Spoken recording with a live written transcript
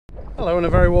Hello and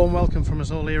a very warm welcome from us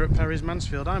all here at Perrys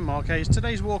Mansfield. I'm Mark Hayes.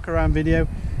 Today's walk around video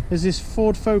is this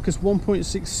Ford Focus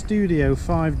 1.6 Studio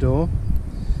 5-door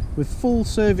with full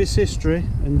service history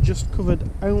and just covered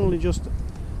only just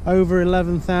over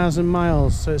 11,000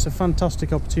 miles, so it's a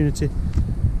fantastic opportunity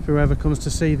for whoever comes to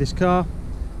see this car.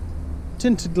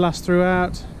 Tinted glass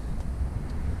throughout,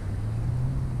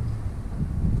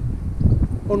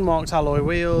 unmarked alloy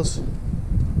wheels.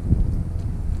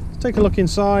 Let's take a look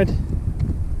inside.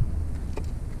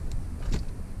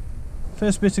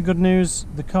 First bit of good news,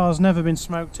 the car's never been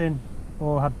smoked in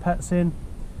or had pets in.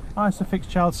 Isofix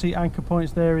child seat anchor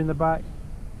points there in the back,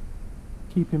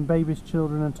 keeping babies,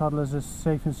 children and toddlers as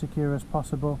safe and secure as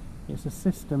possible. It's a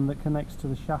system that connects to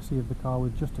the chassis of the car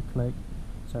with just a click,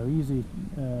 so easy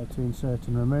to insert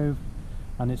and remove,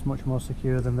 and it's much more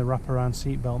secure than the wraparound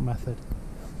seatbelt method.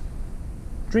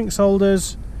 Drinks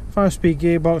holders, 5-speed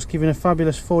gearbox giving a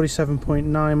fabulous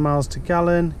 47.9 miles to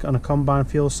gallon on a combined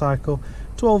fuel cycle,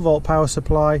 12-volt power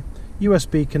supply,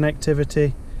 USB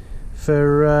connectivity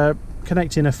for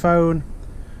connecting a phone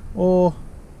or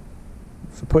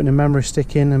for putting a memory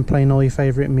stick in and playing all your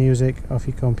favourite music off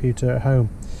your computer at home.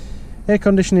 Air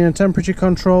conditioning and temperature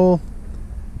control,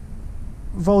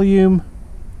 volume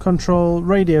control,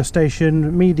 radio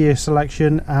station, media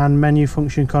selection and menu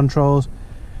function controls,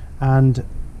 and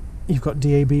you've got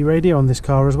DAB radio on this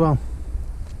car as well.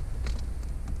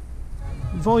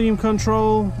 Volume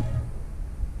control,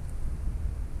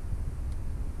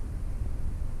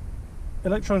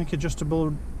 electronic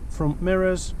adjustable front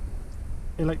mirrors,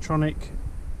 electronic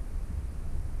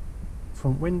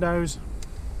front windows,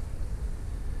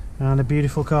 and a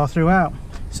beautiful car throughout.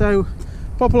 So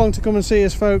pop along to come and see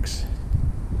us, folks.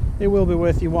 It will be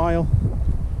worth your while,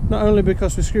 not only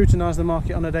because we scrutinise the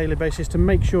market on a daily basis to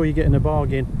make sure you're getting a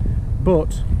bargain,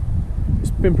 but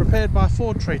it's been prepared by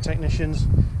Ford trade technicians,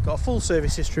 got a full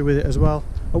service history with it as well,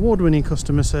 award-winning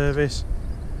customer service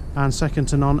and second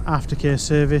to none aftercare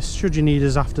service should you need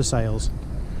us after sales.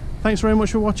 Thanks very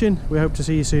much for watching. We hope to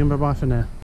see you soon. Bye bye for now.